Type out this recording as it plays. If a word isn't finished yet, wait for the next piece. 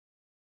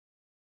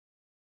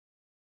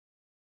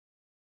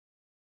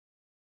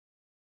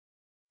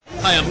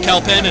Hi, I'm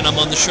Kal Penn, and I'm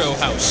on the show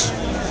House.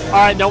 All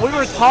right, now we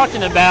were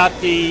talking about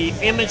the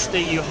image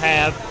that you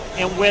have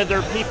and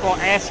whether people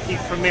ask you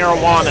for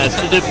marijuana.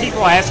 So do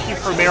people ask you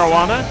for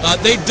marijuana?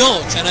 They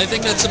don't, and I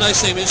think that's a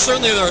nice thing. I mean,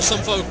 certainly there are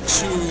some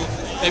folks who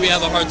maybe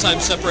have a hard time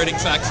separating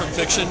fact from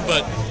fiction,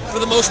 but for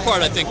the most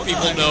part I think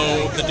people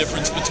know the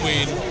difference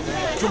between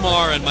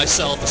Kumar and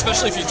myself,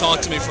 especially if you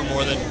talk to me for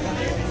more than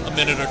a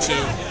minute or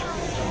two.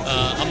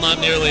 I'm not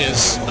nearly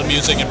as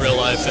amusing in real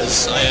life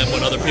as I am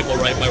when other people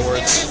write my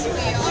words.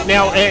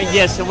 Now,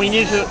 yes, and we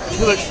need to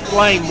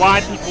explain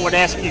why people would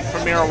ask you for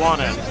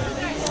marijuana.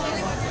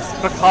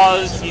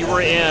 Because you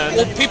were in...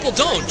 Well, people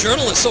don't.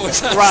 Journalists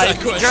always ask right.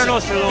 that question.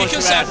 Journalists are the ones who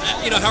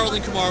ask. Because, Harold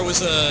and Kumar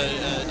was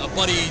a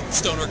buddy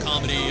stoner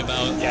comedy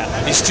about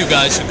these two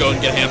guys who go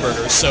and get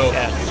hamburgers. So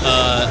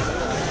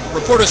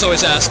reporters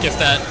always ask if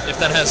that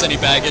has any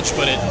baggage,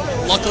 but it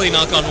luckily,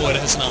 knock on wood,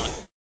 has not.